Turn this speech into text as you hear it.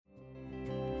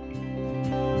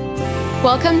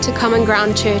Welcome to Common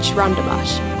Ground Church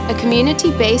Rondebosch, a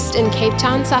community based in Cape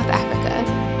Town, South Africa,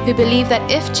 who believe that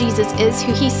if Jesus is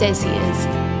who he says he is,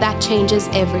 that changes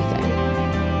everything.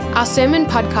 Our sermon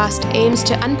podcast aims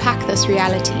to unpack this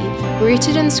reality,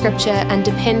 rooted in Scripture and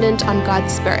dependent on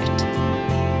God's Spirit.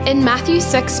 In Matthew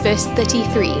 6, verse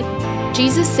 33,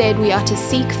 Jesus said we are to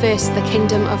seek first the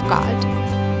kingdom of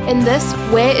God. In this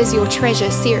Where is Your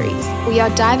Treasure series, we are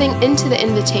diving into the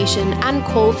invitation and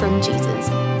call from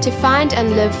Jesus to find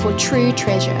and live for true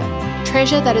treasure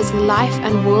that is life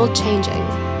and world-changing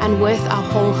and worth our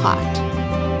whole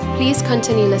heart. Please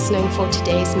continue listening for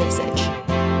today's message.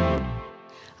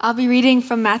 I'll be reading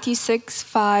from Matthew 6,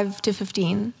 5 to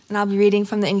 15, and I'll be reading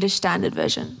from the English Standard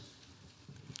Version.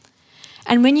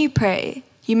 And when you pray,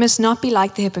 you must not be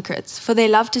like the hypocrites, for they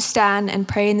love to stand and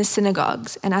pray in the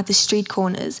synagogues and at the street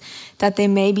corners, that they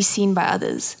may be seen by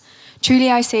others.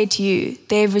 Truly I say to you,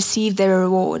 they have received their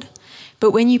reward.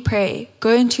 But when you pray,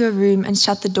 go into your room and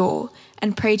shut the door,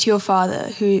 and pray to your Father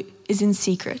who is in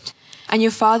secret. And your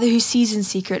Father who sees in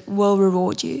secret will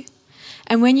reward you.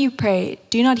 And when you pray,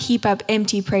 do not heap up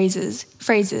empty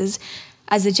phrases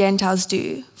as the Gentiles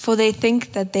do, for they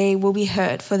think that they will be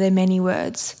heard for their many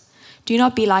words. Do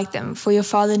not be like them, for your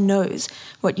Father knows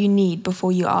what you need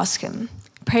before you ask him.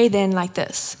 Pray then like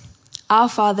this: Our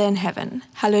Father in heaven,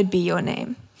 hallowed be your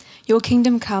name. Your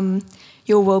kingdom come,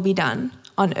 your will be done,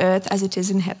 on earth as it is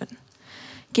in heaven.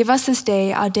 Give us this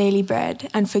day our daily bread,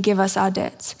 and forgive us our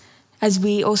debts, as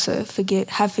we also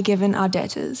have forgiven our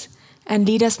debtors. And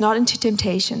lead us not into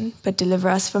temptation, but deliver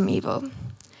us from evil.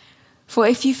 For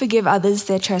if you forgive others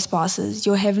their trespasses,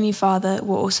 your heavenly Father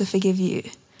will also forgive you.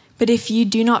 But if you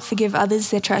do not forgive others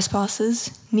their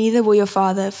trespasses, neither will your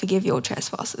Father forgive your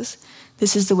trespasses.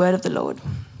 This is the word of the Lord.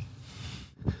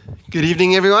 Good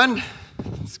evening, everyone.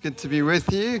 It's good to be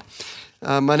with you.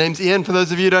 My name's Ian, for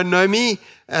those of you who don't know me,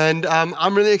 and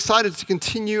I'm really excited to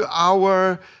continue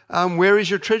our Where is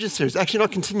Your Treasure series. Actually,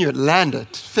 not continue it, land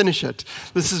it, finish it.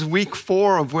 This is week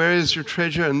 4 of Where is Your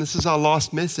Treasure, and this is our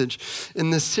last message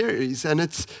in this series. And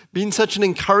it's been such an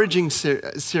encouraging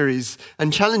series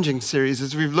and challenging series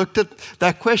as we've looked at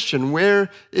that question, where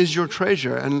is your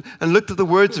treasure? And looked at the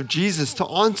words of Jesus to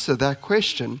answer that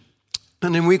question.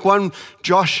 And in week 1,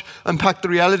 Josh unpacked the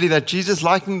reality that Jesus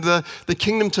likened the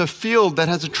kingdom to a field that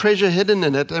has a treasure hidden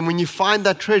in it. And when you find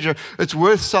that treasure, it's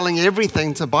worth selling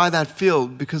everything to buy that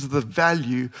field because of the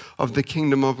value of the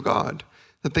kingdom of God.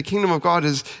 That the kingdom of God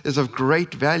is of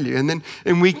great value. And then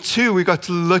in week 2, we got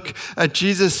to look at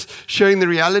Jesus showing the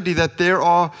reality that there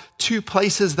are 2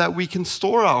 places that we can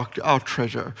store our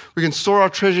treasure. We can store our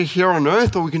treasure here on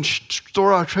earth, or we can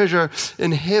store our treasure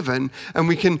in heaven, and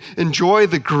we can enjoy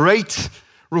the great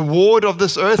reward of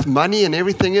this earth, money and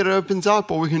everything it opens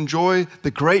up, or we can enjoy the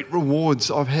great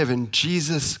rewards of heaven,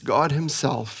 Jesus, God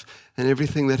himself, and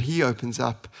everything that he opens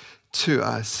up to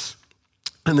us.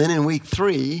 And then in week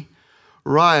 3,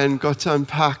 Ryan got to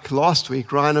unpack last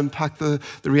week. Ryan unpacked the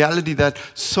reality that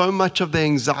so much of the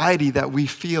anxiety that we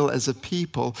feel as a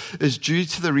people is due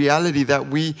to the reality that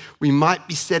we might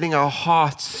be setting our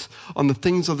hearts on the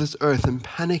things of this earth and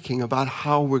panicking about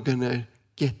how we're going to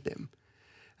get them.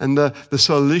 And the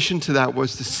solution to that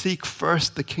was to seek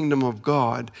first the kingdom of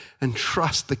God and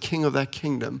trust the king of that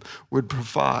kingdom would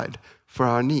provide for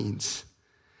our needs.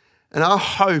 And our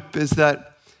hope is that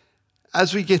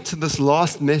as we get to this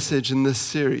last message in this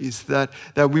series, that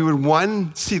we would,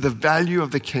 1, see the value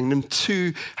of the kingdom,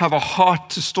 2, have a heart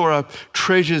to store up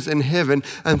treasures in heaven,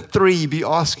 and 3, be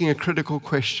asking a critical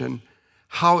question: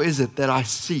 how is it that I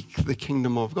seek the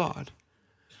kingdom of God?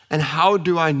 And how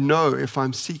do I know if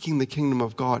I'm seeking the kingdom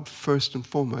of God first and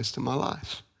foremost in my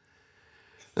life?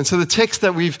 And so the text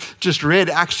that we've just read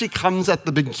actually comes at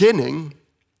the beginning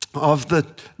of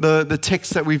the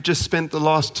text that we've just spent the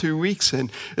last 2 weeks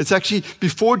in. It's actually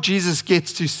before Jesus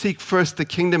gets to seek first the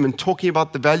kingdom and talking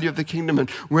about the value of the kingdom and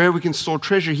where we can store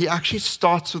treasure, he actually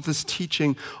starts with this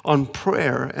teaching on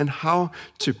prayer and how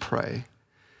to pray.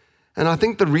 And I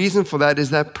think the reason for that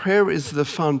is that prayer is the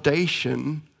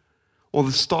foundation or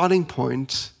the starting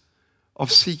point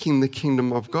of seeking the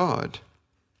kingdom of God.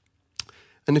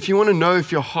 And if you want to know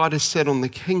if your heart is set on the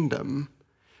kingdom,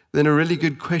 then a really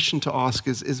good question to ask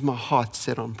is my heart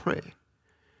set on prayer?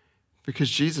 Because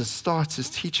Jesus starts his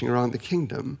teaching around the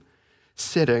kingdom,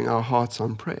 setting our hearts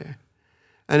on prayer.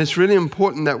 And it's really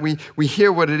important that we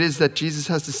hear what it is that Jesus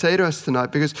has to say to us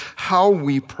tonight, because how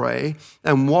we pray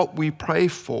and what we pray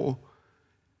for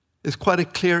is quite a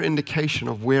clear indication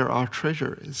of where our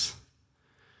treasure is.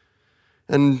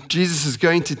 And Jesus is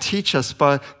going to teach us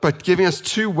by giving us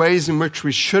 2 ways in which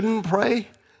we shouldn't pray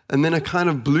and then a kind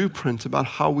of blueprint about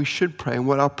how we should pray and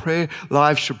what our prayer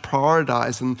lives should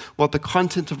prioritize and what the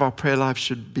content of our prayer life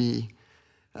should be.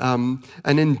 And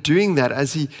in doing that,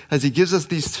 as he gives us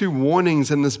these two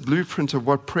warnings and this blueprint of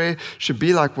what prayer should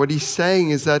be like, what he's saying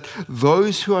is that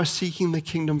those who are seeking the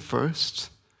kingdom first,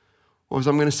 or as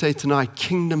I'm going to say tonight,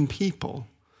 kingdom people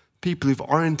who've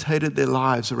orientated their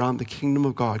lives around the kingdom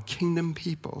of God, kingdom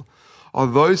people, are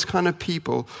those kind of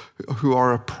people who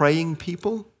are a praying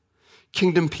people.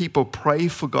 Kingdom people pray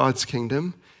for God's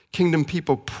kingdom. Kingdom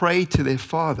people pray to their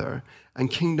Father.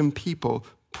 And kingdom people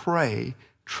pray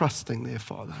trusting their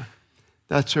Father.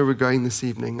 That's where we're going this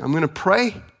evening. I'm going to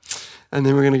pray, and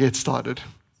then we're going to get started.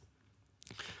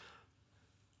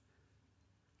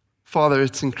 Father,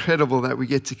 it's incredible that we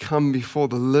get to come before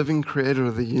the living creator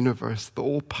of the universe, the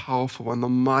all-powerful one, the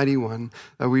mighty one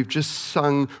that we've just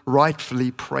sung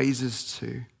rightfully praises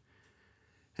to.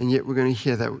 And yet we're going to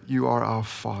hear that you are our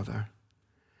Father.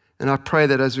 And I pray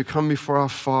that as we come before our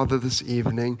Father this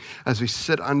evening, as we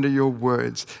sit under your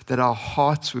words, that our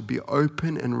hearts would be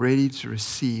open and ready to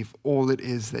receive all it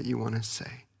is that you want to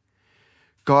say.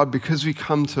 God, because we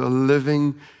come to a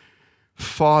living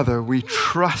Father, we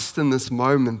trust in this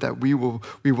moment that we will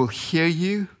hear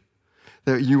you,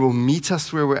 that you will meet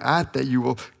us where we're at, that you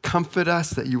will comfort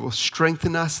us, that you will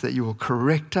strengthen us, that you will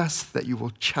correct us, that you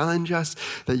will challenge us,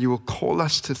 that you will call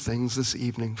us to things this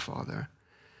evening, Father.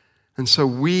 And so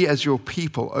we as your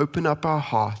people open up our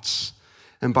hearts,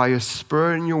 and by your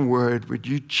Spirit and your word, would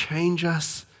you change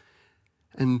us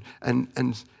and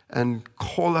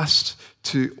call us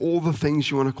to all the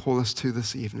things you want to call us to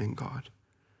this evening, God.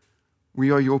 We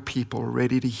are your people,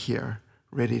 ready to hear,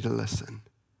 ready to listen.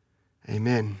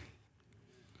 Amen.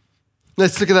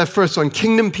 Let's look at that first one.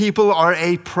 Kingdom people are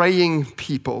a praying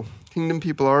people. Kingdom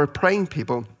people are a praying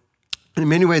people. In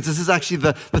many ways, this is actually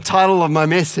the title of my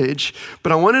message,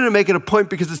 but I wanted to make it a point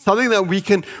because it's something that we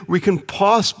can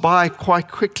pass by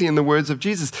quite quickly in the words of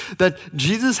Jesus, that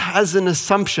Jesus has an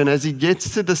assumption as he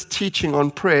gets to this teaching on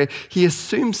prayer. He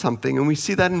assumes something, and we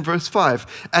see that in verse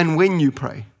 5, and when you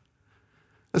pray.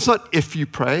 It's not if you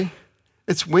pray,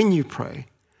 it's when you pray.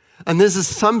 And there's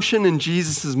assumption in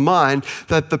Jesus' mind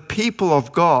that the people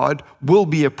of God will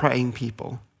be a praying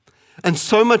people. And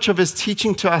so much of his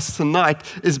teaching to us tonight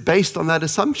is based on that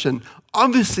assumption.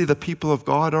 Obviously, the people of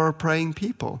God are a praying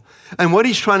people. And what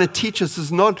he's trying to teach us is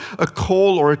not a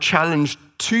call or a challenge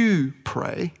to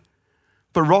pray,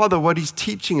 but rather what he's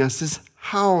teaching us is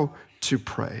how to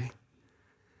pray.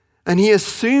 And he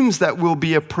assumes that we'll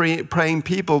be a praying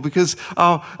people because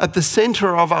at the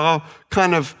center of our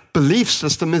kind of belief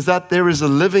system is that there is a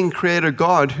living creator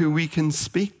God who we can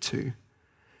speak to.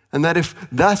 And that if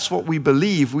that's what we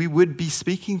believe, we would be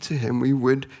speaking to him, we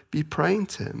would be praying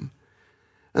to him.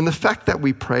 And the fact that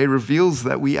we pray reveals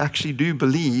that we actually do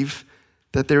believe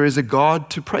that there is a God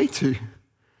to pray to.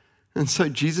 And so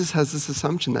Jesus has this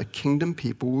assumption that kingdom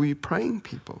people will be praying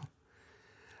people.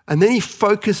 And then he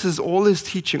focuses all his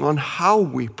teaching on how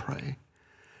we pray.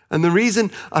 And the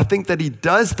reason I think that he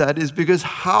does that is because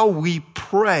how we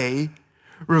pray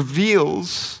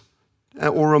reveals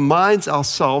or reminds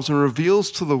ourselves and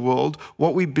reveals to the world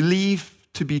what we believe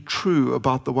to be true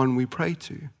about the one we pray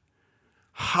to.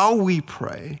 How we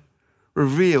pray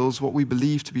reveals what we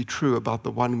believe to be true about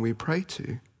the one we pray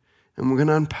to. And we're going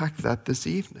to unpack that this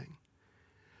evening.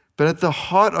 But at the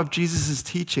heart of Jesus'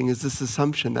 teaching is this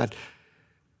assumption that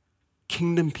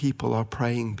kingdom people are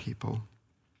praying people,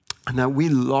 and that we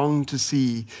long to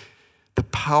see the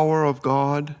power of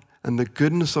God and the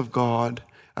goodness of God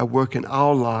at work in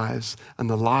our lives and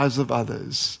the lives of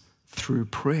others through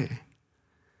prayer.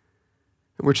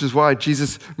 Which is why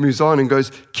Jesus moves on and goes,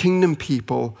 kingdom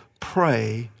people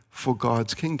pray for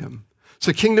God's kingdom.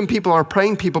 So kingdom people are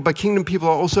praying people, but kingdom people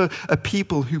are also a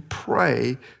people who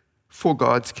pray for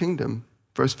God's kingdom.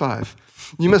 Verse 5.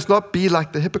 You must not be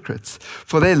like the hypocrites,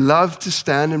 for they love to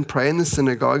stand and pray in the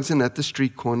synagogues and at the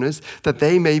street corners, that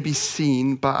they may be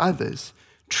seen by others.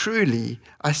 Truly,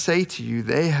 I say to you,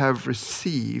 they have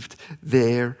received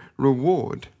their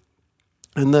reward.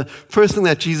 And the first thing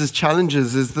that Jesus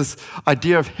challenges is this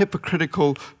idea of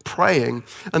hypocritical praying.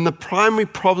 And the primary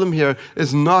problem here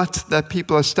is not that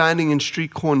people are standing in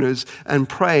street corners and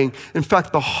praying. In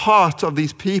fact, the heart of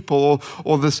these people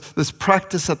or this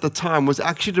practice at the time was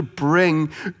actually to bring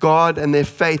God and their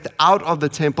faith out of the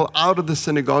temple, out of the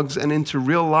synagogues, and into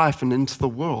real life and into the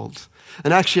world.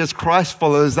 And actually, as Christ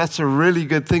followers, that's a really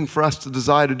good thing for us to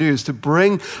desire to do, is to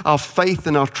bring our faith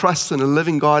and our trust in a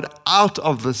living God out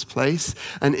of this place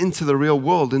and into the real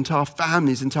world, into our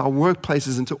families, into our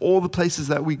workplaces, into all the places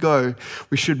that we go.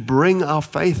 We should bring our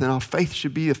faith, and our faith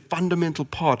should be a fundamental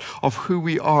part of who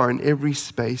we are in every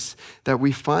space that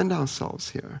we find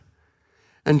ourselves here.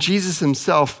 And Jesus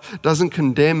himself doesn't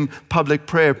condemn public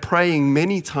prayer, praying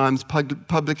many times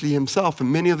publicly himself.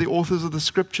 And many of the authors of the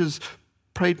scriptures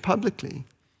prayed publicly.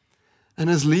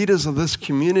 And as leaders of this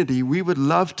community, we would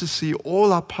love to see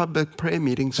all our public prayer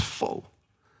meetings full.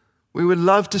 We would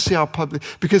love to see our public,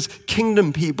 because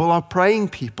kingdom people are praying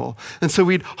people. And so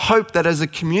we'd hope that as a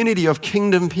community of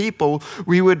kingdom people,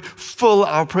 we would fill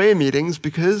our prayer meetings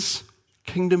because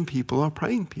kingdom people are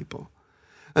praying people.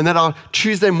 And that our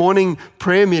Tuesday morning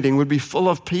prayer meeting would be full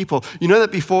of people. You know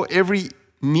that before every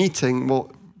meeting,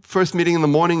 first meeting in the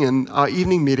morning and our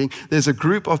evening meeting, there's a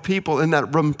group of people in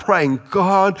that room praying,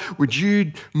 God, would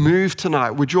you move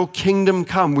tonight? Would your kingdom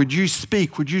come? Would you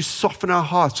speak? Would you soften our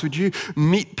hearts? Would you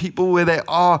meet people where they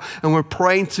are? And we're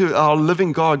praying to our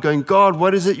living God, going, God,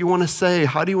 what is it you want to say?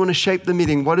 How do you want to shape the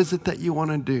meeting? What is it that you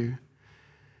want to do?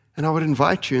 And I would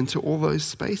invite you into all those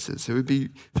spaces. It would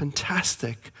be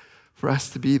fantastic for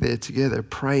us to be there together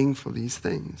praying for these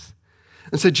things.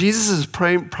 And so Jesus'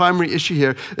 primary issue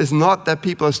here is not that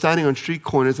people are standing on street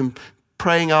corners and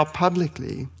praying out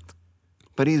publicly,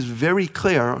 but he's very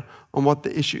clear on what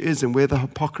the issue is and where the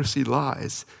hypocrisy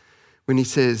lies when he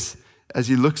says, as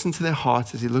he looks into their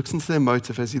hearts, as he looks into their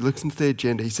motive, as he looks into their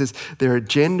agenda, he says their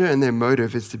agenda and their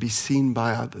motive is to be seen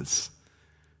by others,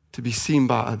 to be seen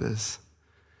by others.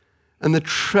 And the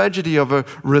tragedy of a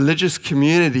religious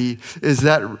community is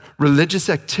that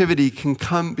religious activity can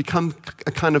become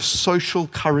a kind of social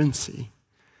currency,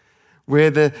 where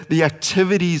the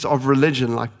activities of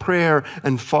religion, like prayer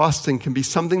and fasting, can be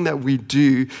something that we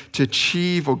do to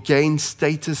achieve or gain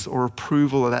status or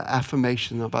approval or the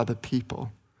affirmation of other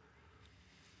people.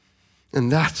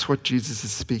 And that's what Jesus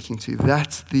is speaking to.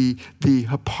 That's the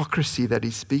hypocrisy that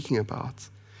he's speaking about.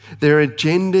 Their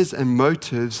agendas and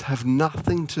motives have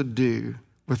nothing to do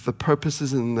with the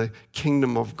purposes in the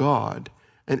kingdom of God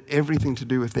and everything to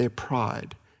do with their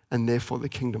pride and therefore the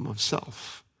kingdom of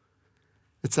self.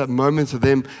 It's that moment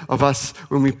of us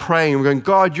when we pray and we're going,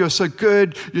 God, you're so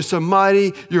good, you're so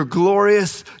mighty, you're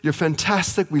glorious, you're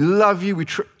fantastic, we love you.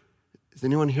 Is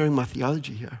anyone hearing my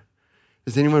theology here?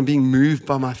 Is anyone being moved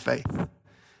by my faith?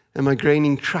 Am I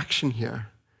gaining traction here?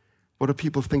 What are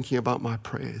people thinking about my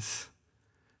prayers?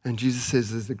 And Jesus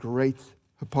says there's a great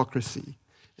hypocrisy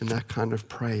in that kind of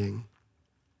praying.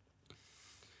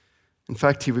 In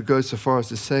fact, he would go so far as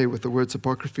to say with the words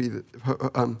hypocrisy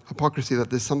that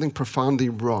there's something profoundly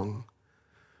wrong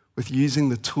with using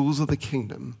the tools of the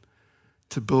kingdom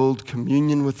to build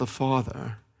communion with the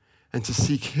Father and to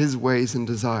seek his ways and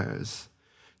desires,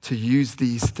 to use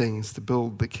these things to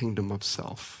build the kingdom of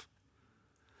self.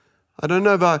 I don't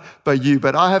know about you,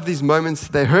 but I have these moments,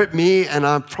 they hurt me, and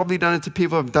I've probably done it to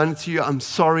people, I've done it to you, I'm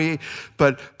sorry,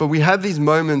 but we have these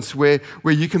moments where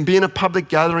you can be in a public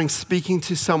gathering speaking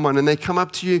to someone, and they come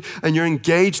up to you, and you're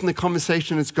engaged in the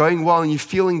conversation, it's going well, and you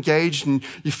feel engaged, and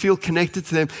you feel connected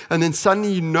to them, and then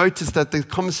suddenly you notice that the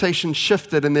conversation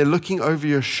shifted, and they're looking over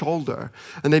your shoulder,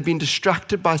 and they've been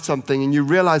distracted by something, and you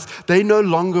realize they no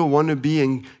longer want to be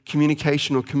in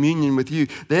communication or communion with you.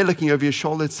 They're looking over your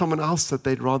shoulder at someone else that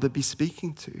they'd rather be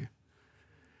speaking to.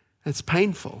 It's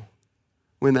painful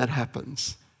when that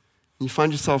happens. You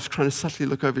find yourself trying to subtly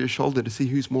look over your shoulder to see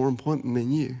who's more important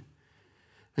than you.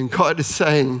 And God is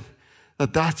saying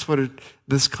that that's what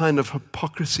this kind of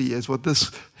hypocrisy is, what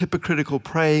this hypocritical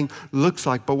praying looks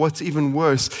like. But what's even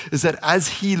worse is that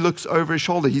as he looks over his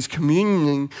shoulder, he's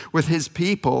communing with his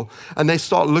people, and they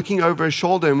start looking over his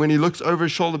shoulder, and when he looks over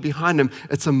his shoulder behind him,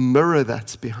 it's a mirror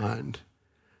that's behind.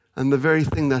 And the very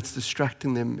thing that's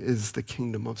distracting them is the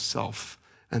kingdom of self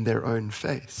and their own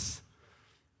face.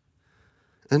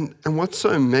 And what's so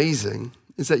amazing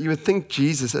is that you would think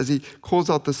Jesus, as he calls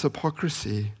out this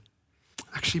hypocrisy,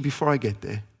 actually, before I get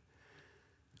there,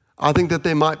 I think that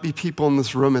there might be people in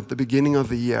this room at the beginning of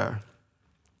the year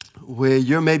where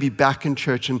you're maybe back in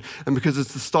church, and because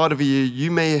it's the start of a year, you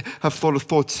may have thought a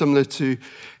thought similar to,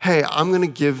 hey, I'm going to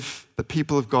give the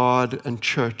people of God and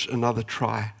church another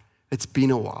try. It's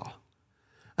been a while.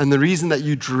 And the reason that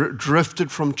you drifted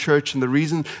from church and the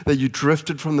reason that you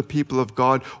drifted from the people of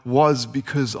God was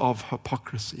because of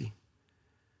hypocrisy.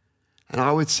 And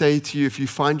I would say to you, if you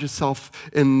find yourself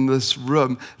in this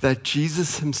room, that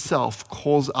Jesus himself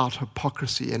calls out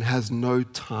hypocrisy and has no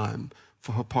time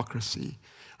for hypocrisy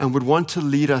and would want to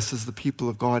lead us as the people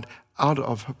of God out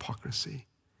of hypocrisy.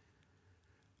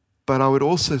 But I would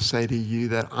also say to you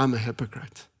that I'm a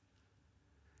hypocrite,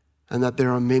 and that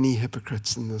there are many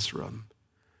hypocrites in this room.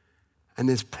 And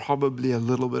there's probably a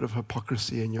little bit of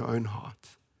hypocrisy in your own heart.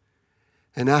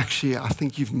 And actually, I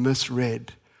think you've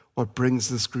misread what brings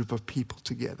this group of people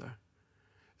together.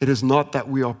 It is not that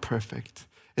we are perfect.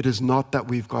 It is not that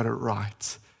we've got it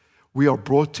right. We are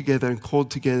brought together and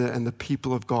called together and the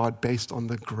people of God based on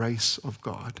the grace of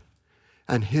God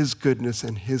and His goodness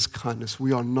and His kindness.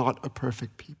 We are not a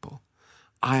perfect people.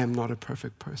 I am not a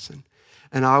perfect person.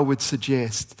 And I would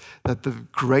suggest that the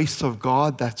grace of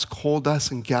God that's called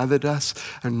us and gathered us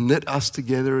and knit us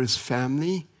together as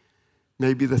family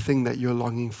may be the thing that you're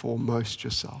longing for most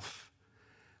yourself.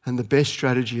 And the best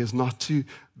strategy is not to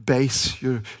base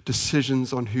your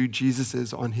decisions on who Jesus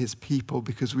is on His people,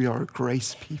 because we are a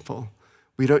grace people.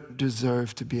 We don't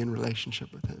deserve to be in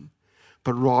relationship with Him,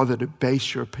 but rather to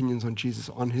base your opinions on Jesus,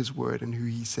 on His word and who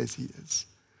He says He is.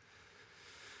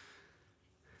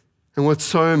 And what's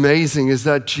so amazing is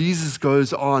that Jesus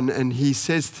goes on and He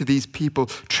says to these people,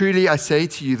 truly I say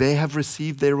to you, they have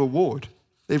received their reward.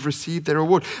 They've received their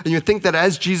reward. And you think that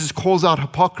as Jesus calls out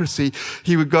hypocrisy,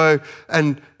 He would go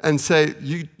and say,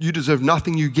 you deserve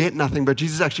nothing, you get nothing. But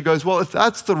Jesus actually goes, well, if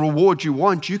that's the reward you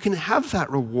want, you can have that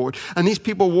reward. And these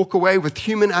people walk away with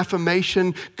human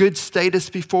affirmation, good status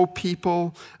before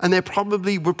people. And we're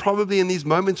probably in these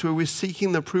moments where we're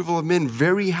seeking the approval of men,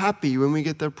 very happy when we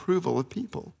get the approval of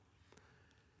people.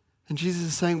 And Jesus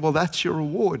is saying, well, that's your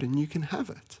reward and you can have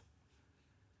it.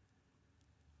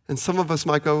 And some of us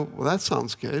might go, well, that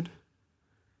sounds good.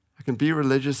 I can be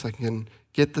religious. I can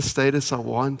get the status I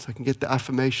want. I can get the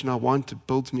affirmation I want. It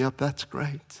builds me up. That's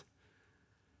great.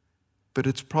 But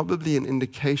it's probably an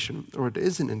indication, or it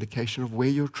is an indication of where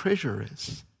your treasure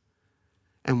is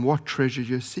and what treasure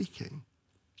you're seeking.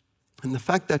 And the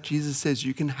fact that Jesus says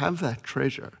you can have that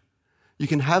treasure, you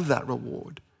can have that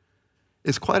reward,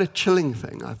 is quite a chilling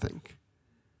thing, I think.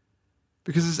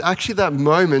 Because it's actually that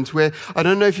moment where, I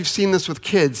don't know if you've seen this with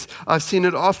kids, I've seen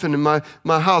it often in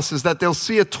my house, is that they'll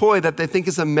see a toy that they think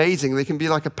is amazing. They can be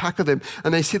like a pack of them,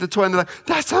 and they see the toy and they're like,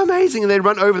 that's amazing. And they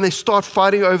run over and they start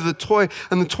fighting over the toy,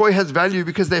 and the toy has value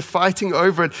because they're fighting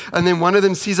over it. And then one of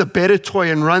them sees a better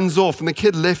toy and runs off, and the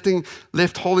kid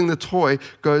left holding the toy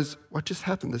goes, what just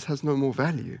happened? This has no more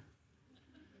value.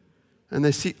 And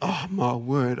they see, oh my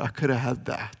word, I could have had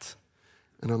that.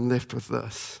 And I'm left with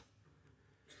this.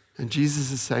 And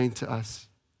Jesus is saying to us,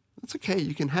 it's okay,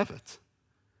 you can have it.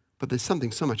 But there's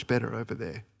something so much better over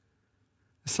there.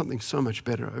 There's something so much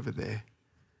better over there.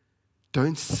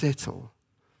 Don't settle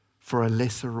for a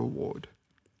lesser reward.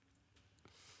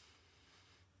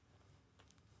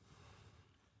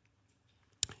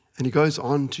 And He goes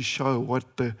on to show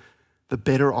what the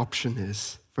better option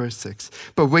is. Verse 6,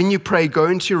 but when you pray, go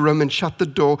into your room and shut the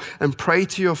door and pray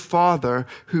to your Father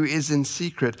who is in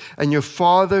secret, and your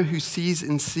Father who sees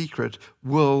in secret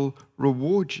will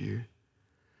reward you.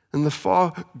 And the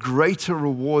far greater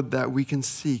reward that we can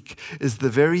seek is the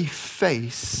very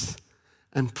face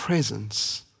and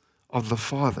presence of the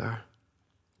Father.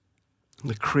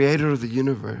 The Creator of the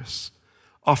universe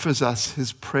offers us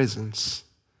His presence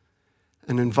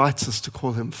and invites us to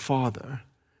call Him Father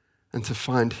and to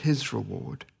find His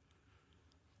reward.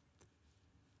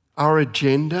 Our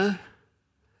agenda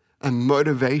and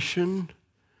motivation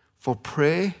for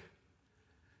prayer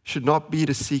should not be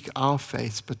to seek our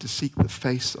face, but to seek the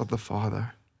face of the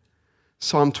Father.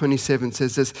 Psalm 27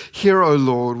 says this, hear, O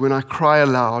Lord, when I cry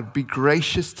aloud, be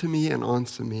gracious to me and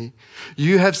answer me.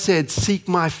 You have said, seek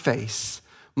my face.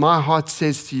 My heart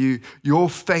says to you, your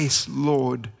face,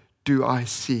 Lord, do I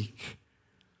seek.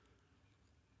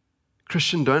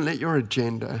 Christian, don't let your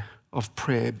agenda of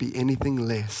prayer be anything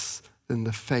less than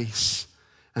the face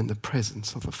and the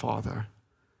presence of the Father.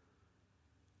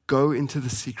 Go into the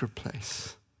secret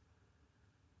place,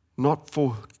 not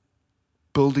for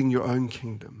building your own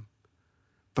kingdom,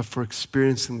 but for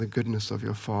experiencing the goodness of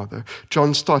your Father.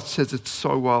 John Stott says it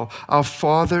so well. Our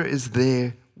Father is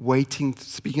there waiting,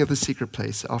 speaking of the secret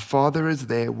place, our Father is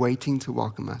there waiting to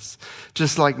welcome us.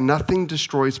 Just like nothing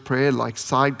destroys prayer like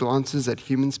side glances at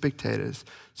human spectators,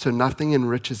 so nothing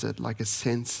enriches it like a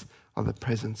sense of the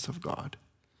presence of God.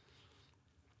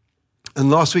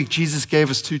 And last week, Jesus gave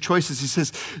us two choices. He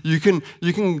says, you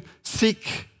can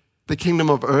seek the kingdom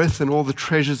of earth and all the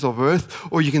treasures of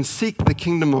earth, or you can seek the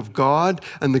kingdom of God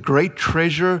and the great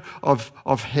treasure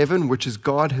of heaven, which is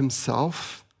God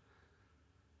Himself.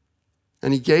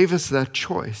 And He gave us that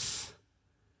choice,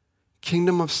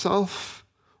 kingdom of self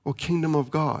or kingdom of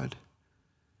God.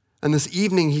 And this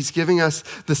evening, he's giving us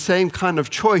the same kind of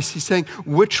choice. He's saying,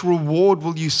 which reward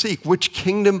will you seek? Which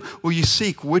kingdom will you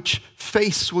seek? Which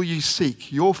face will you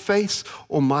seek? Your face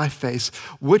or my face?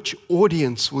 Which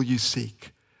audience will you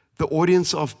seek? The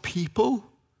audience of people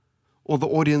or the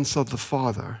audience of the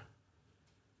Father?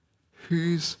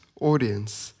 Whose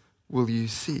audience will you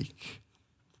seek?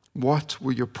 What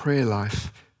will your prayer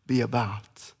life be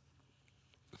about?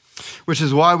 Which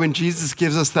is why when Jesus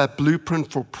gives us that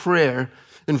blueprint for prayer,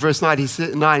 in verse 9, he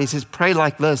says, pray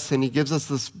like this, and he gives us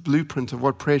this blueprint of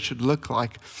what prayer should look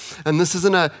like. And this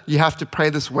isn't you have to pray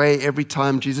this way every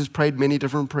time. Jesus prayed many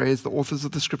different prayers. The authors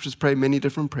of the scriptures prayed many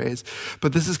different prayers.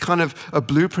 But this is kind of a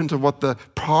blueprint of what the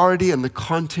priority and the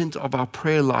content of our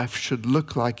prayer life should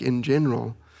look like in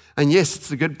general. And yes,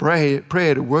 it's a good prayer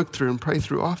to work through and pray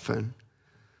through often.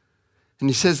 And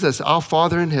he says this, our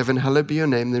Father in heaven, hallowed be your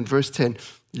name. Then verse 10,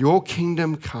 your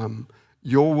kingdom come,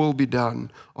 your will be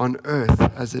done on earth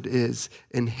as it is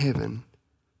in heaven.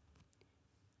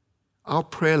 Our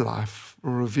prayer life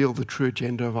will reveal the true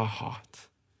agenda of our heart.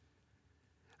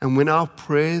 And when our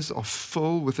prayers are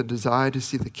full with a desire to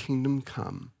see the kingdom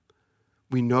come,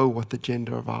 we know what the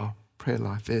agenda of our prayer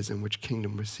life is and which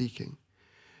kingdom we're seeking.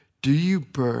 Do you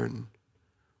burn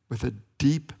with a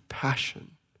deep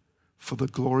passion for the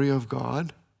glory of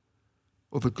God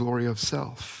or the glory of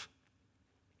self?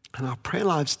 And our prayer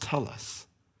lives tell us.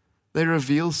 They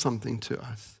reveal something to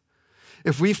us.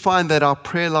 If we find that our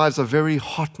prayer lives are very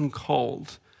hot and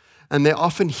cold, and they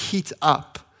often heat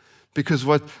up, because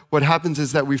what happens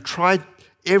is that we've tried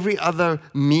every other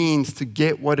means to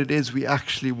get what it is we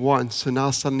actually want, so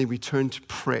now suddenly we turn to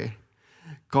prayer.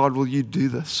 God, will you do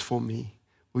this for me?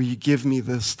 Will you give me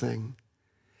this thing?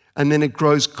 And then it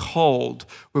grows cold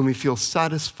when we feel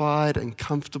satisfied and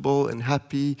comfortable and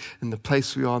happy in the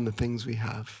place we are and the things we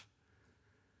have.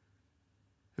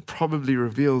 It probably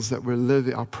reveals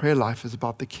that our prayer life is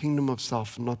about the kingdom of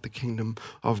self and not the kingdom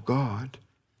of God.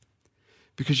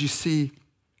 Because you see,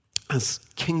 as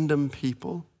kingdom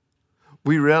people,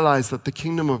 we realize that the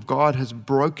kingdom of God has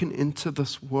broken into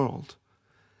this world,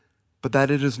 but that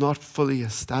it is not fully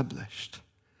established.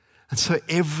 And so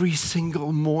every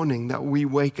single morning that we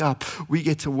wake up, we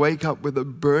get to wake up with a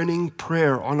burning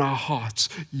prayer on our hearts.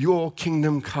 Your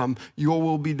kingdom come, your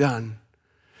will be done.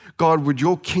 God, would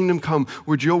your kingdom come?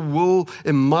 Would your will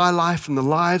in my life and the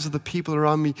lives of the people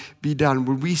around me be done?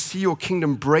 Would we see your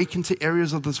kingdom break into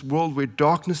areas of this world where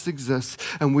darkness exists?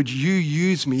 And would you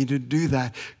use me to do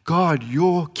that? God,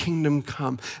 your kingdom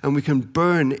come. And we can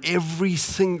burn every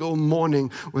single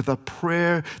morning with a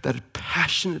prayer that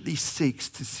passionately seeks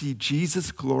to see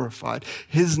Jesus glorified,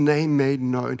 his name made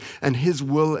known, and his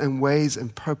will and ways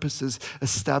and purposes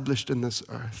established in this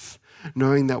earth,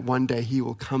 knowing that one day he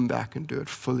will come back and do it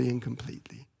fully and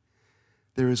completely.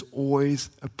 There is always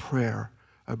a prayer,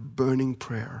 a burning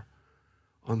prayer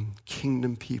on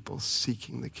kingdom people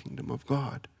seeking the kingdom of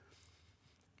God.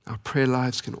 Our prayer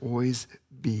lives can always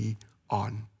be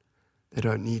on. They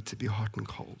don't need to be hot and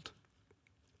cold.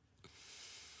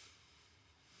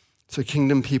 So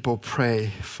kingdom people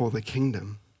pray for the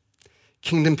kingdom.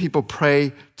 Kingdom people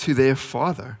pray to their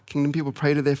Father. Kingdom people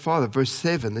pray to their Father. Verse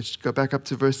 7, let's go back up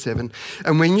to verse 7.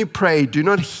 And when you pray, do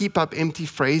not heap up empty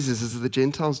phrases as the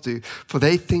Gentiles do, for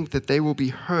they think that they will be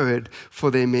heard for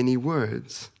their many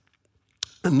words.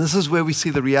 And this is where we see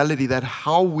the reality that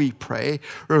how we pray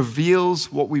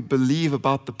reveals what we believe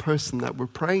about the person that we're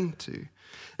praying to.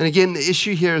 And again, the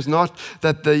issue here is not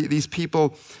that these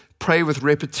people pray with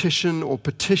repetition or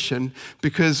petition,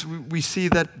 because we see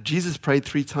that Jesus prayed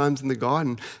 3 times in the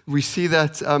garden. We see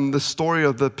that the story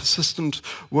of the persistent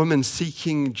woman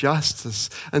seeking justice,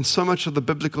 and so much of the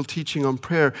biblical teaching on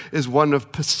prayer is one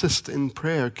of persist in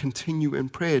prayer, continue in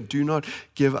prayer, do not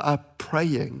give up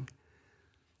praying.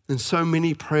 And so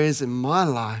many prayers in my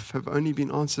life have only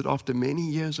been answered after many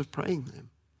years of praying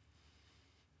them.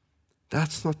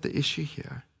 That's not the issue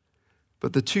here.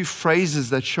 But the 2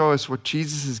 phrases that show us what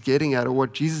Jesus is getting at, or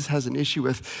what Jesus has an issue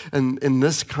with in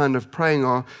this kind of praying,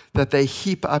 are that they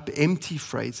heap up empty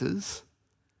phrases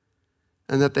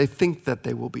and that they think that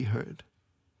they will be heard.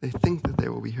 They think that they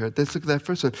will be heard. Let's look at that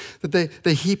first one. That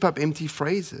they heap up empty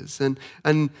phrases.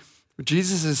 And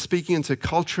Jesus is speaking into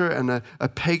culture and a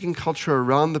pagan culture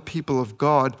around the people of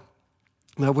God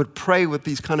that would pray with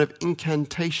these kind of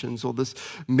incantations, or this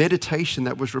meditation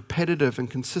that was repetitive and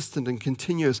consistent and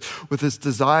continuous, with this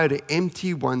desire to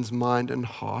empty one's mind and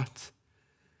heart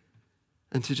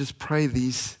and to just pray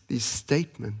these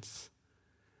statements,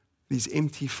 these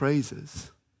empty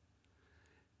phrases.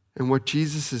 And what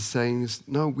Jesus is saying is,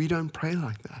 no, we don't pray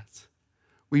like that.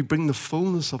 We bring the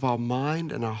fullness of our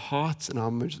mind and our hearts and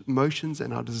our emotions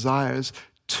and our desires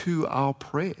to our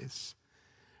prayers.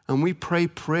 And we pray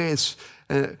prayers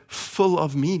full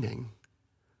of meaning,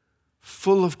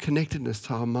 full of connectedness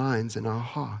to our minds and our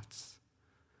hearts.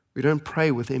 We don't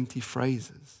pray with empty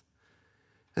phrases.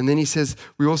 And then he says,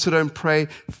 we also don't pray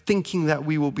thinking that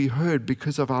we will be heard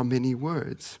because of our many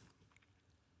words.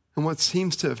 And what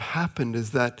seems to have happened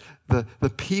is that the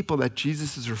people that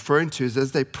Jesus is referring to is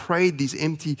as they prayed these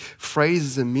empty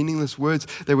phrases and meaningless words,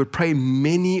 they would pray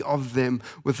many of them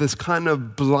with this kind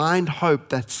of blind hope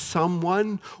that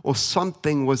someone or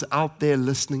something was out there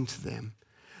listening to them.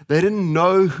 They didn't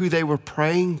know who they were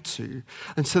praying to.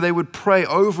 And so they would pray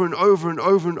over and over and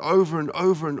over and over and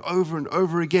over and over and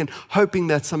over again, hoping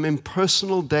that some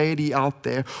impersonal deity out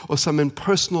there or some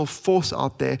impersonal force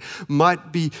out there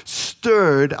might be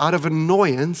stirred out of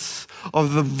annoyance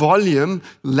of the volume,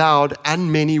 loud,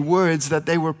 and many words that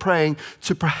they were praying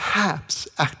to perhaps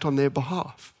act on their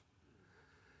behalf.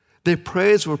 Their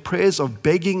prayers were prayers of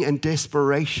begging and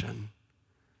desperation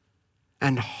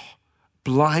and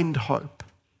blind hope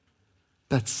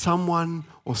that someone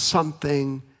or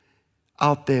something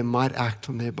out there might act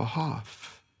on their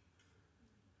behalf.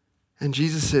 And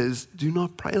Jesus says, do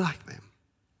not pray like them.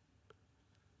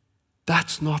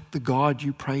 That's not the God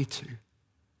you pray to.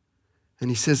 And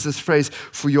he says this phrase,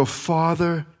 for your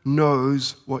Father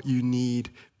knows what you need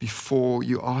before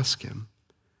you ask him.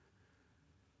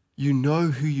 You know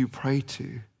who you pray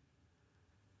to.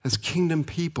 As kingdom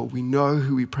people, we know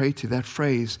who we pray to. That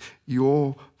phrase,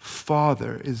 your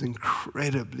Father, is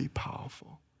incredibly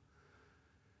powerful.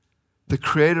 The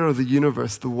creator of the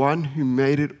universe, the one who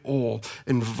made it all,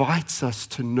 invites us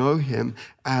to know him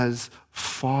as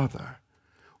Father,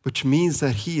 which means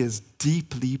that he is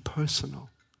deeply personal.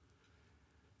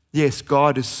 Yes,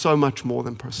 God is so much more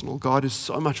than personal. God is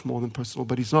so much more than personal,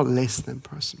 but he's not less than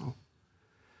personal.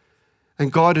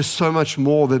 And God is so much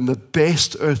more than the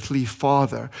best earthly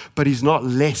father, but he's not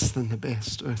less than the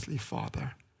best earthly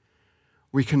father.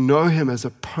 We can know him as a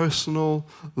personal,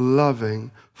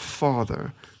 loving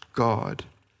Father, God.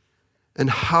 And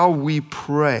how we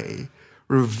pray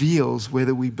reveals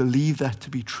whether we believe that to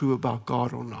be true about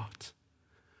God or not.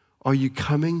 Are you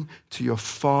coming to your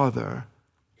Father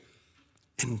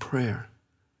in prayer?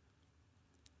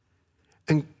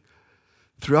 And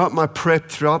throughout my prep,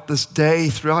 throughout this day,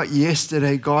 throughout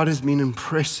yesterday, God has been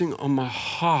impressing on my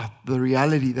heart the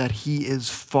reality that he is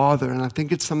Father. And I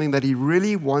think it's something that he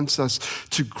really wants us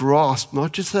to grasp,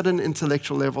 not just at an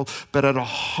intellectual level, but at a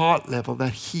heart level,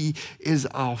 that he is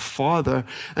our Father.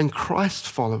 And Christ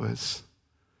followers,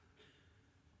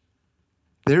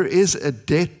 there is a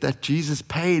debt that Jesus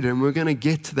paid, and we're going to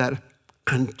get to that.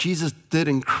 And Jesus did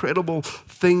incredible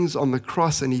things on the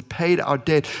cross, and he paid our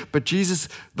debt. But Jesus,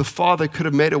 the Father, could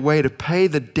have made a way to pay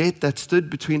the debt that stood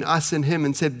between us and him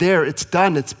and said, there, it's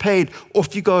done, it's paid,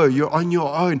 off you go, you're on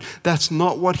your own. That's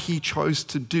not what he chose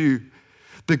to do.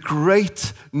 The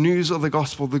great news of the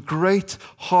gospel, the great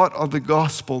heart of the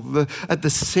gospel, at the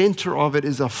center of it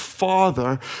is a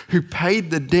Father who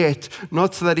paid the debt,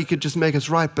 not so that he could just make us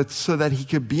right, but so that he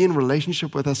could be in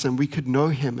relationship with us and we could know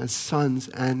him as sons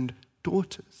and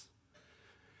daughters.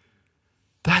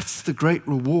 That's the great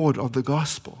reward of the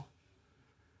gospel,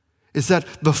 is that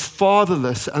the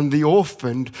fatherless and the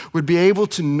orphaned would be able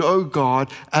to know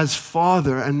God as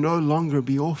Father and no longer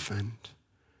be orphaned.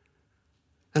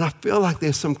 And I feel like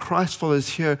there's some Christ followers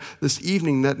here this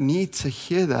evening that need to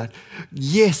hear that.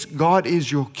 Yes, God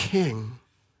is your King,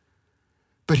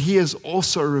 but he has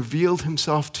also revealed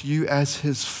himself to you as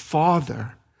his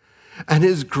Father. And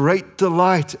his great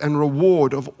delight and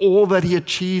reward of all that he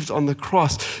achieved on the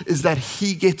cross is that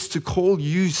he gets to call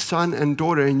you son and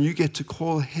daughter, and you get to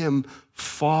call him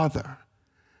Father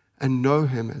and know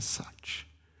him as such.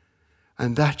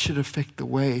 And that should affect the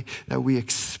way that we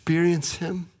experience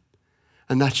him,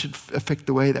 and that should affect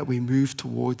the way that we move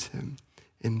towards him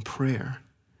in prayer.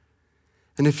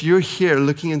 And if you're here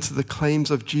looking into the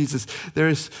claims of Jesus,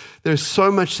 there's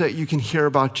so much that you can hear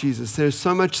about Jesus. There's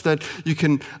so much that you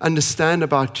can understand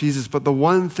about Jesus. But the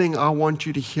one thing I want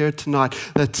you to hear tonight,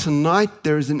 that tonight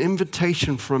there is an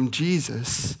invitation from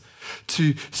Jesus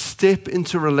to step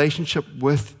into relationship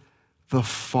with the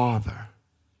Father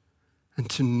and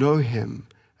to know him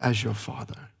as your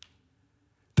Father.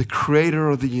 The creator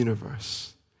of the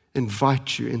universe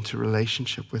invites you into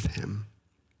relationship with him.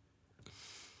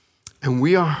 And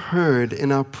we are heard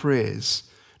in our prayers,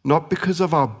 not because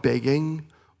of our begging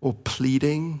or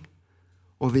pleading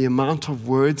or the amount of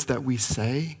words that we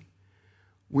say.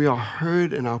 We are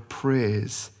heard in our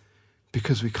prayers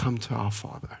because we come to our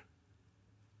Father.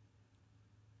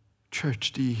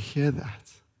 Church, do you hear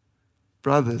that?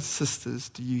 Brothers, sisters,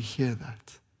 do you hear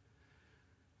that?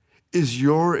 is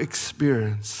your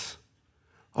experience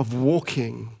of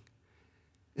walking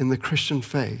in the Christian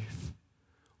faith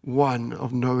one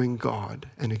of knowing God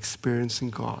and experiencing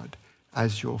God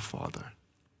as your Father?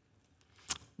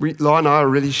 Laura and I are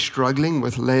really struggling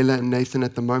with Layla and Nathan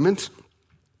at the moment.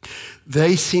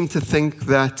 They seem to think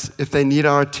that if they need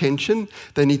our attention,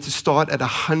 they need to start at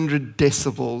 100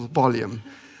 decibels volume.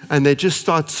 And they just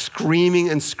start screaming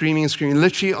and screaming and screaming.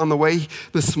 Literally on the way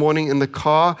this morning in the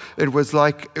car, it was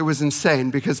insane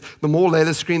because the more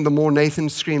Layla screamed, the more Nathan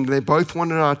screamed. They both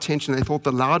wanted our attention. They thought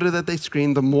the louder that they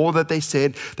screamed, the more that they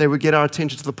said, they would get our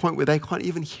attention to the point where they can't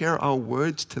even hear our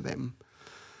words to them.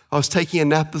 I was taking a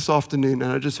nap this afternoon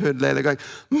and I just heard Layla going,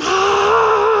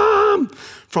 "Mom!"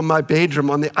 from my bedroom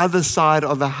on the other side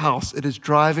of the house. It is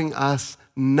driving us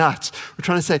nuts. We're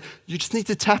trying to say, you just need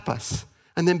to tap us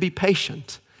and then be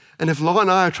patient. And if Laura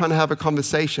and I are trying to have a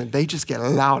conversation, they just get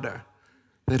louder.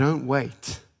 They don't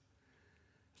wait.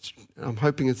 I'm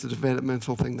hoping it's a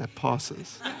developmental thing that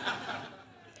passes.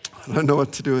 I don't know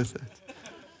what to do with it.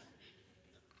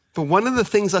 But one of the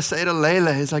things I say to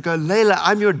Layla is I go, "Layla,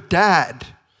 I'm your dad.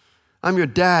 I'm your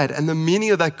dad." And the meaning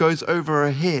of that goes over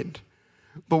her head.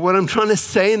 But what I'm trying to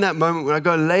say in that moment when I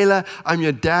go, "Layla, I'm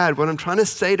your dad," what I'm trying to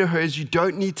say to her is, you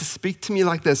don't need to speak to me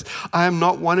like this. I am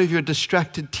not one of your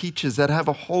distracted teachers that have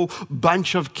a whole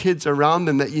bunch of kids around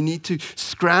them that you need to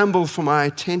scramble for my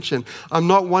attention. I'm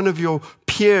not one of your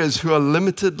peers who are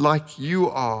limited like you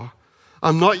are.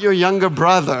 I'm not your younger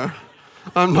brother.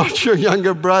 I'm not your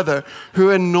younger brother who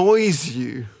annoys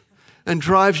you and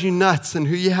drives you nuts and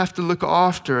who you have to look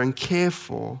after and care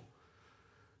for.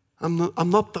 I'm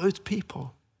not those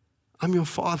people. I'm your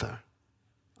father.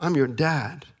 I'm your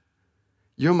dad.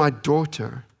 You're my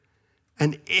daughter.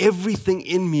 And everything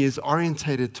in me is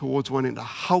orientated towards wanting to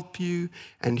help you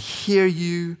and hear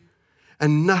you.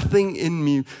 And nothing in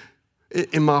me,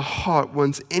 in my heart,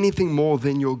 wants anything more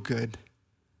than your good.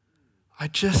 I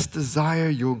just desire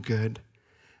your good.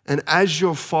 And as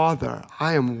your father,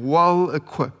 I am well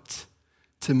equipped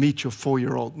to meet your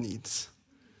 4-year-old needs.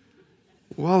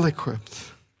 Well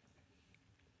equipped.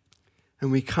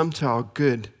 And we come to our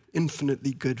good,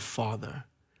 infinitely good Father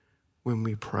when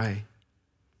we pray.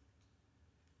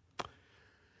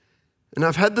 And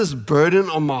I've had this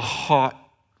burden on my heart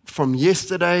from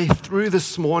yesterday through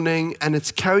this morning, and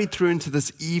it's carried through into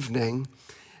this evening.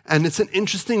 And it's an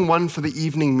interesting one for the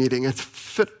evening meeting. It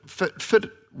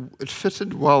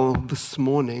fitted well this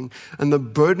morning. And the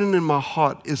burden in my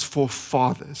heart is for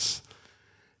fathers.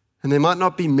 And there might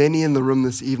not be many in the room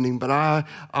this evening, but I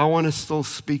want to still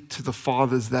speak to the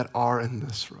fathers that are in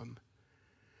this room.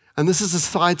 And this is a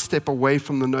sidestep away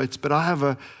from the notes, but I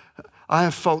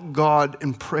have felt God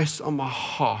impress on my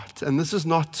heart. And this is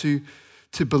not to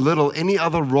belittle any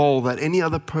other role that any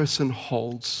other person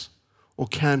holds or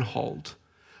can hold.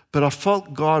 But I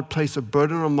felt God place a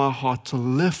burden on my heart to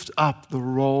lift up the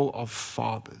role of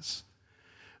fathers.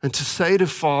 And to say to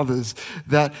fathers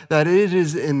that it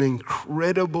is an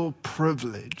incredible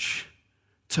privilege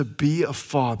to be a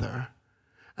father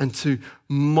and to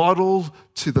model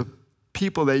to the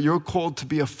people that you're called to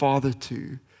be a father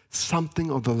to something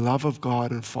of the love of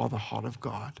God and father heart of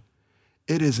God.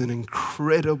 It is an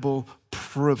incredible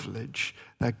privilege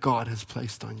that God has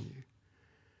placed on you.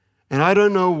 And I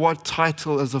don't know what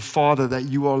title as a father that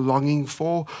you are longing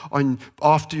for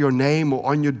after your name or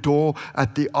on your door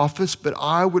at the office, but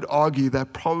I would argue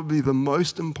that probably the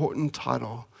most important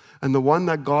title and the one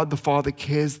that God the Father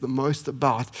cares the most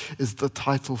about is the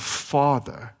title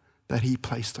Father that He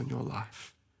placed on your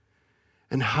life.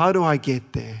 And how do I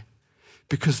get there?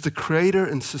 Because the creator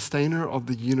and sustainer of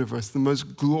the universe, the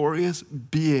most glorious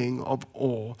being of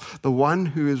all, the one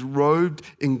who is robed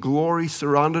in glory,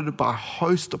 surrounded by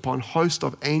host upon host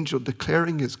of angels,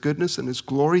 declaring His goodness and His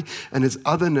glory and His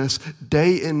otherness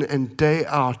day in and day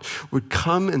out, would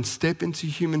come and step into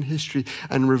human history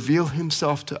and reveal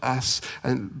Himself to us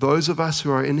and those of us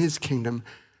who are in His kingdom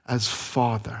as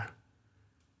Father.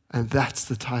 And that's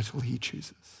the title He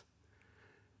chooses.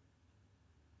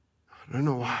 I don't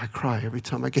know why I cry every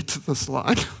time I get to this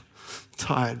line. I'm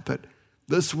tired, but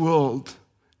this world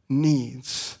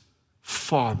needs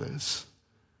fathers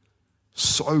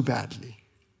so badly.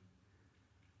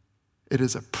 It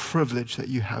is a privilege that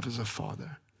you have as a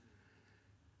father.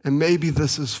 And maybe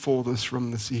this is for this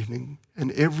room this evening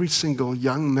and every single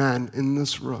young man in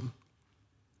this room.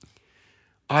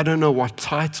 I don't know what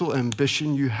title,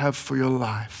 ambition you have for your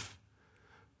life.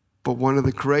 But one of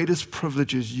the greatest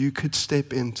privileges you could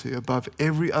step into above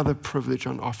every other privilege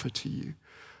on offer to you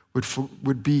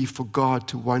would be for God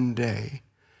to one day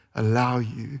allow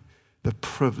you the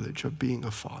privilege of being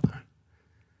a father.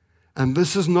 And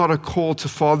this is not a call to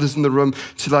fathers in the room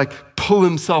to pull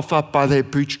himself up by their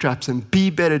bootstraps and be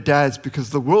better dads because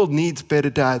the world needs better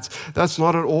dads. That's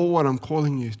not at all what I'm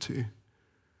calling you to.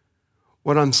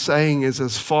 What I'm saying is,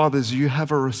 as fathers, you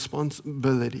have a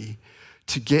responsibility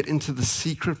to get into the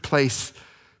secret place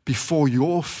before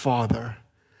your Father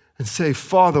and say,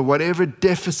 Father, whatever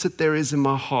deficit there is in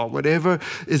my heart, whatever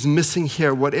is missing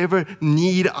here, whatever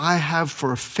need I have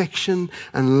for affection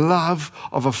and love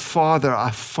of a father,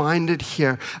 I find it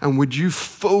here. And would you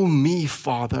fill me,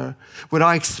 Father? Would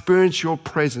I experience your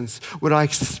presence? Would I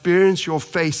experience your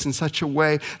face in such a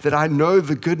way that I know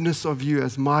the goodness of you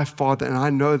as my Father, and I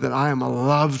know that I am a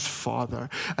loved Father?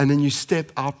 And then you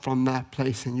step out from that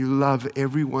place and you love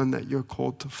everyone that you're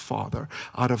called to father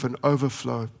out of an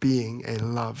overflow of being a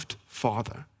loved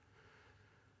Father.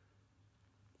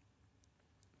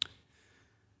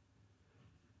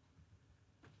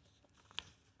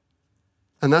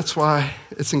 And that's why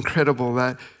it's incredible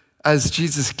that as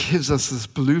Jesus gives us this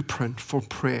blueprint for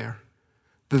prayer,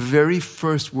 the very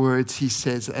first words he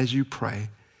says as you pray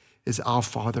is, Our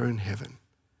Father in heaven.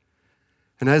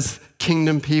 And as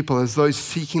kingdom people, as those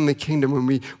seeking the kingdom, when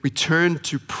we turn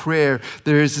to prayer,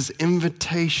 there is this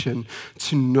invitation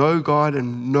to know God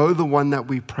and know the one that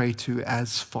we pray to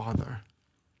as Father.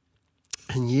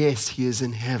 And yes, he is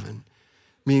in heaven,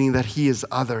 meaning that he is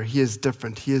other, he is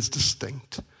different, he is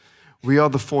distinct. We are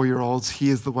the 4-year-olds, he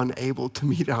is the one able to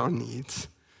meet our needs.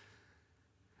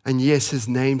 And yes, his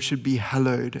name should be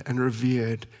hallowed and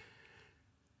revered.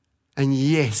 And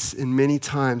yes, in many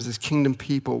times as kingdom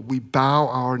people, we bow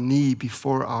our knee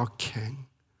before our King.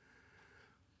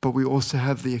 But we also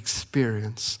have the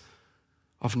experience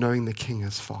of knowing the King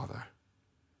as Father.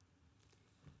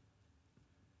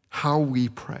 How we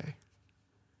pray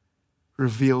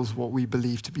reveals what we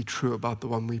believe to be true about the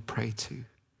one we pray to.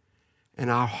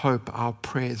 And our hope, our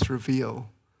prayers reveal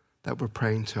that we're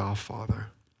praying to our Father.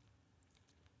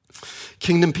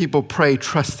 Kingdom people pray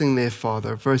trusting their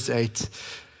Father. Verse 8,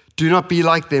 do not be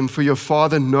like them, for your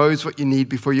Father knows what you need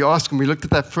before you ask him. We looked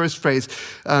at that first phrase,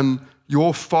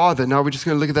 your Father. Now we're just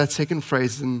going to look at that second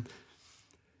phrase. And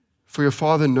for your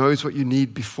Father knows what you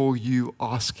need before you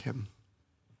ask him.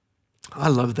 I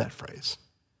love that phrase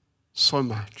so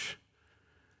much.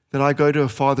 That I go to a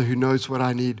Father who knows what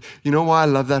I need. You know why I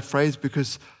love that phrase?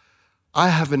 Because I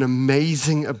have an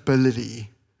amazing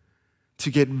ability to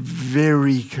get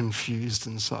very confused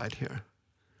inside here.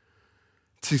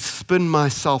 To spin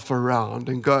myself around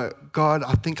and go, God,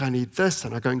 I think I need this,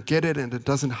 and I go and get it, and it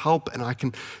doesn't help, and I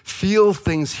can feel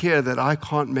things here that I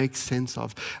can't make sense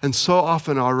of. And so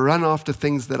often I run after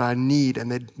things that I need,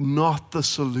 and they're not the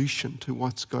solution to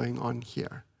what's going on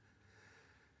here.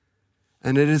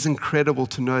 And it is incredible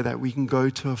to know that we can go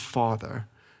to a Father,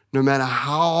 no matter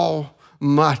how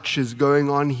much is going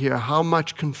on here, how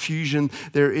much confusion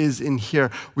there is in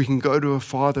here, we can go to a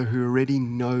Father who already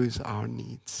knows our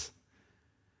needs.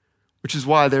 Which is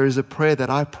why there is a prayer that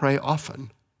I pray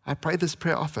often. I pray this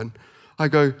prayer often.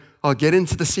 I'll get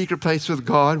into the secret place with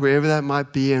God, wherever that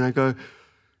might be, and I go,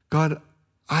 God,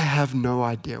 I have no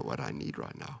idea what I need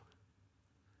right now.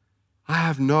 I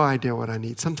have no idea what I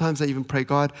need. Sometimes I even pray,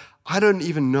 God, I don't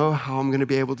even know how I'm going to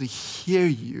be able to hear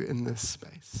you in this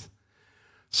space.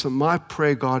 So my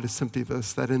prayer, God, is simply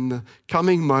this, that in the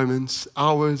coming moments,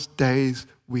 hours, days,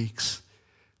 weeks,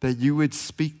 that you would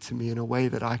speak to me in a way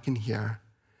that I can hear,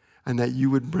 and that you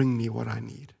would bring me what I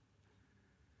need.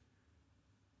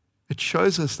 It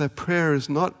shows us that prayer is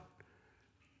not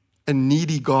a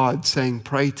needy God saying,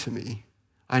 pray to me.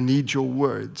 I need your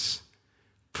words.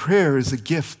 Prayer is a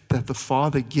gift that the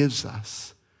Father gives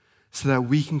us so that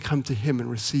we can come to him and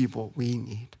receive what we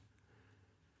need.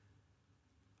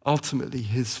 Ultimately,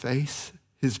 his face,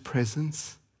 his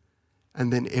presence,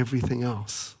 and then everything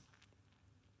else.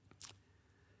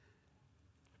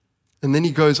 And then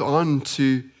he goes on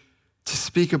to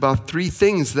speak about 3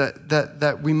 things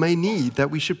that we may need,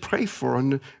 that we should pray for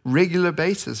on a regular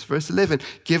basis. Verse 11,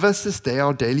 give us this day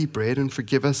our daily bread and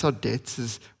forgive us our debts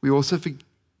as we also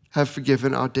have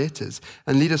forgiven our debtors.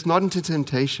 And lead us not into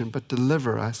temptation, but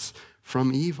deliver us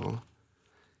from evil.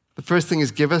 The first thing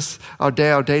is give us our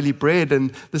daily bread.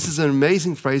 And this is an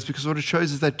amazing phrase because what it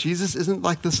shows is that Jesus isn't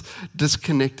like this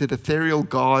disconnected, ethereal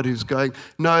God who's going,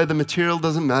 no, the material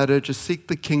doesn't matter, just seek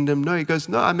the kingdom. No, he goes,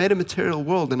 no, I made a material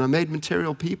world and I made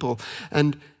material people.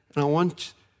 And I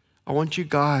want you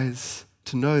guys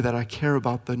to know that I care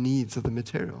about the needs of the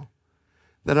material.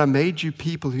 That I made you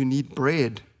people who need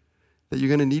bread, that you're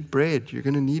going to need bread, you're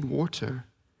going to need water.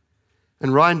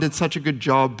 And Ryan did such a good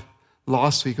job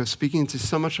last week of speaking to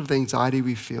so much of the anxiety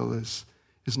we feel is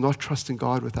not trusting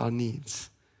God with our needs.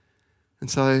 And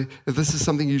so if this is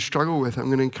something you struggle with, I'm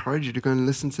going to encourage you to go and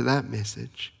listen to that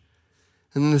message.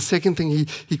 And then the second thing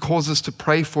he calls us to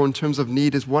pray for in terms of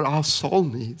need is what our soul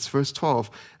needs. Verse 12,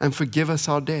 and forgive us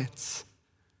our debts.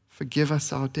 Forgive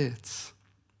us our debts.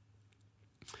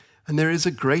 And there is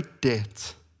a great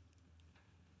debt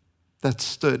that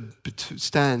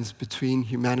stands between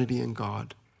humanity and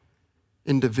God,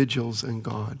 individuals and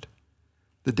God.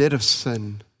 The debt of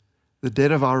sin, the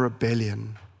debt of our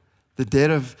rebellion, the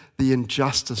debt of the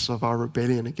injustice of our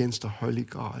rebellion against a holy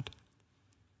God.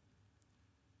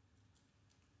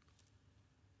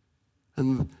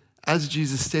 And as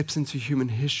Jesus steps into human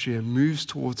history and moves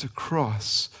towards a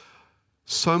cross,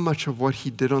 so much of what he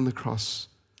did on the cross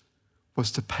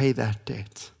was to pay that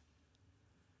debt,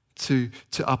 to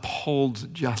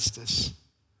uphold justice,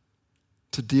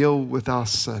 to deal with our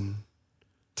sin,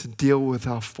 to deal with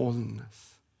our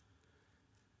fallenness,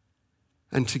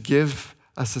 and to give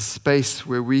us a space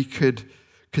where we could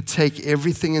take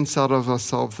everything inside of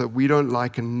ourselves that we don't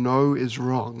like and know is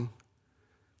wrong,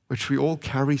 which we all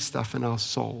carry stuff in our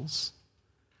souls,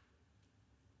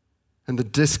 and the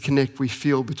disconnect we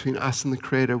feel between us and the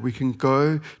Creator, we can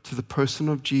go to the person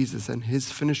of Jesus and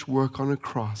his finished work on a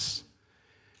cross,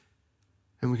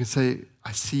 and we can say,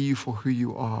 I see you for who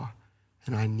you are,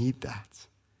 and I need that.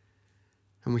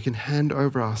 And we can hand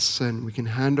over our sin, we can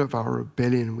hand over our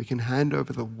rebellion, we can hand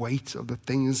over the weight of the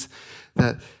things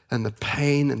and the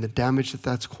pain and the damage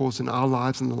that's caused in our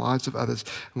lives and the lives of others.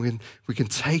 And we can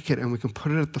take it and we can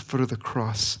put it at the foot of the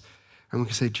cross. And we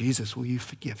can say, Jesus, will you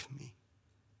forgive me?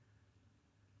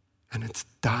 And it's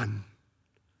done.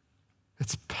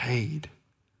 It's paid.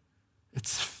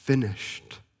 It's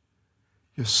finished.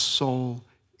 Your soul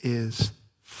is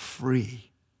free.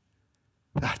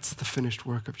 That's the finished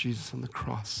work of Jesus on the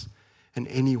cross. And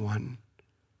anyone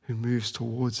who moves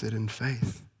towards it in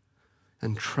faith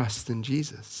and trust in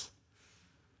Jesus.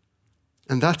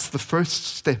 And that's the first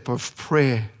step of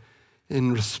prayer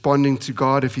in responding to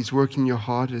God if he's working in your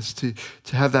heart, is to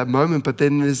have that moment. But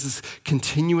then there's this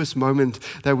continuous moment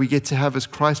that we get to have as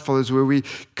Christ followers where we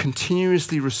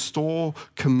continuously restore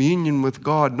communion with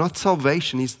God, not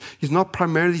salvation. He's not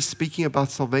primarily speaking about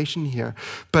salvation here,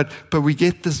 but we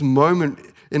get this moment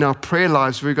in our prayer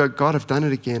lives where we go, God, I've done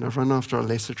it again. I've run after a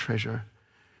lesser treasure.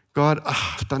 God,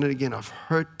 I've done it again. I've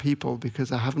hurt people because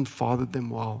I haven't fathered them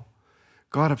well.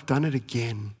 God, I've done it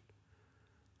again.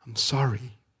 I'm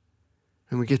sorry.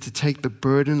 And we get to take the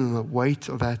burden and the weight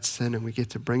of that sin and we get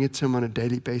to bring it to him on a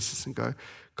daily basis and go,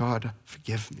 God,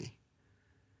 forgive me.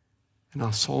 And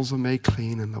our souls are made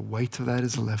clean and the weight of that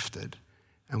is lifted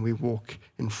and we walk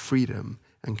in freedom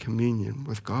and communion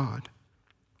with God.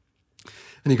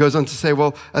 And he goes on to say,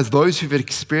 well, as those who've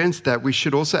experienced that, we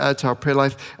should also add to our prayer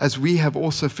life, as we have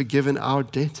also forgiven our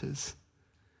debtors.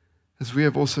 As we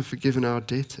have also forgiven our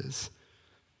debtors.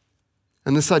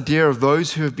 And this idea of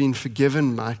those who have been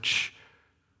forgiven much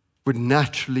would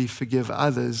naturally forgive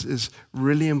others is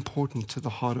really important to the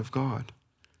heart of God.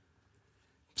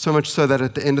 So much so that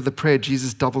at the end of the prayer,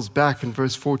 Jesus doubles back in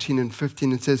verse 14 and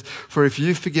 15 and says, for if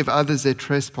you forgive others their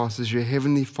trespasses, your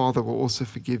heavenly Father will also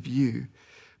forgive you.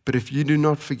 But if you do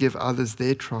not forgive others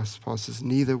their trespasses,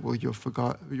 neither will your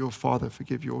Father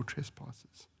forgive your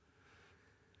trespasses.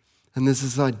 And there's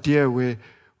this idea where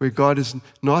God is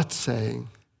not saying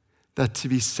that to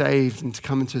be saved and to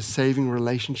come into a saving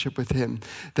relationship with him,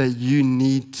 that you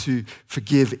need to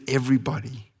forgive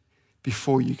everybody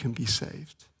before you can be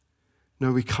saved.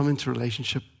 No, we come into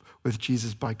relationship with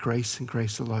Jesus by grace and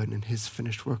grace alone in his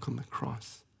finished work on the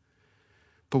cross.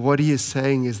 But what he is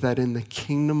saying is that in the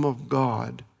kingdom of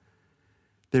God,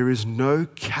 there is no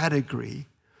category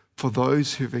for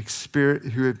those whose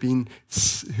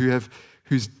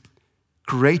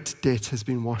great debt has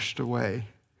been washed away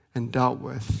and dealt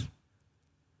with,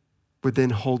 would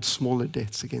then hold smaller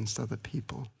debts against other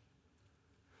people.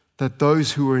 That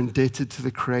those who were indebted to the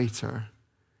Creator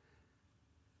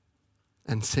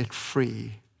and set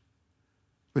free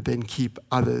would then keep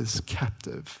others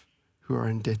captive who are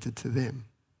indebted to them.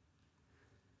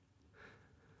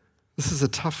 This is a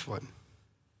tough one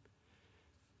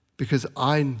because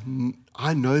I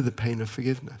know the pain of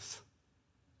forgiveness.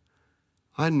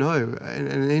 I know,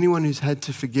 and anyone who's had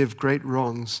to forgive great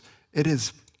wrongs, it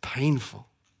is painful.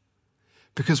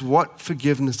 Because what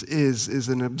forgiveness is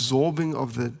an absorbing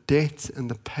of the debt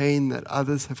and the pain that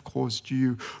others have caused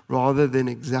you rather than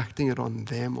exacting it on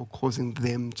them or causing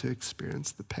them to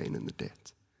experience the pain and the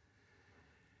debt.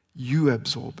 You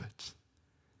absorb it.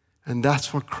 And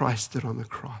that's what Christ did on the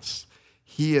cross.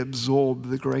 He absorbed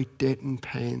the great debt and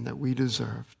pain that we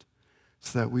deserved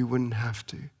so that we wouldn't have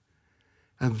to.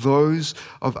 And those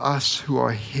of us who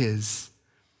are his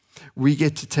We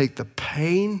get to take the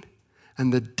pain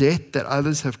and the debt that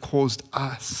others have caused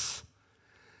us,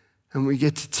 and we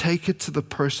get to take it to the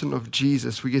person of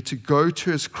Jesus. We get to go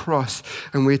to his cross,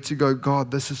 and we get to go,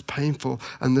 God, this is painful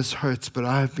and this hurts, but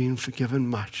I have been forgiven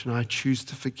much, and I choose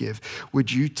to forgive.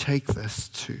 Would you take this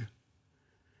too?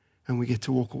 And we get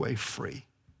to walk away free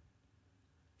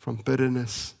from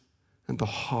bitterness and the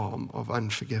harm of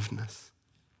unforgiveness.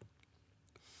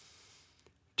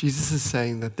 Jesus is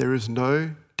saying that there is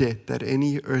no debt that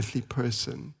any earthly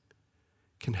person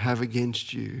can have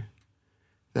against you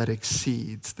that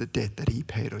exceeds the debt that he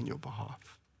paid on your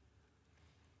behalf.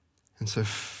 And so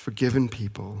forgiven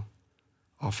people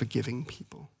are forgiving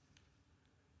people.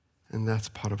 And that's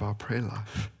part of our prayer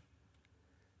life.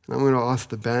 And I'm going to ask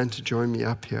the band to join me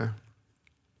up here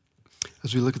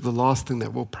as we look at the last thing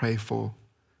that we'll pray for.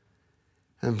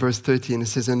 And verse 13, it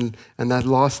says, and that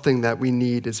last thing that we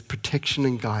need is protection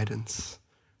and guidance.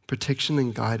 Protection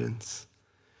and guidance.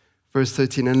 Verse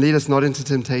 13, and lead us not into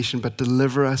temptation, but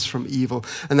deliver us from evil.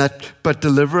 And that, but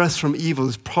deliver us from evil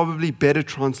is probably better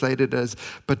translated as,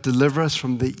 but deliver us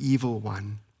from the evil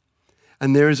one.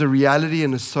 And there is a reality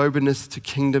and a soberness to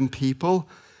kingdom people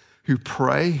who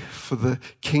pray for the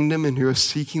kingdom and who are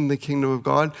seeking the kingdom of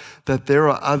God, that there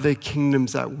are other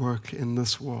kingdoms at work in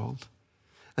this world,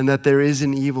 and that there is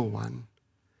an evil one,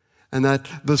 and that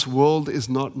this world is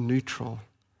not neutral,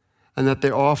 and that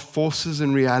there are forces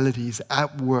and realities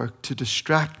at work to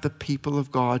distract the people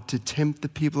of God, to tempt the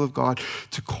people of God,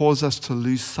 to cause us to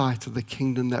lose sight of the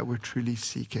kingdom that we're truly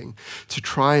seeking, to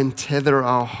try and tether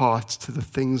our hearts to the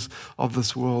things of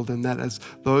this world, and that as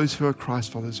those who are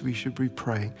Christ followers, we should be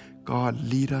praying, God,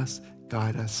 lead us,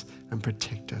 guide us, and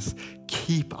protect us.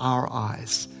 Keep our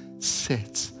eyes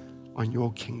set on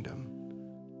your kingdom.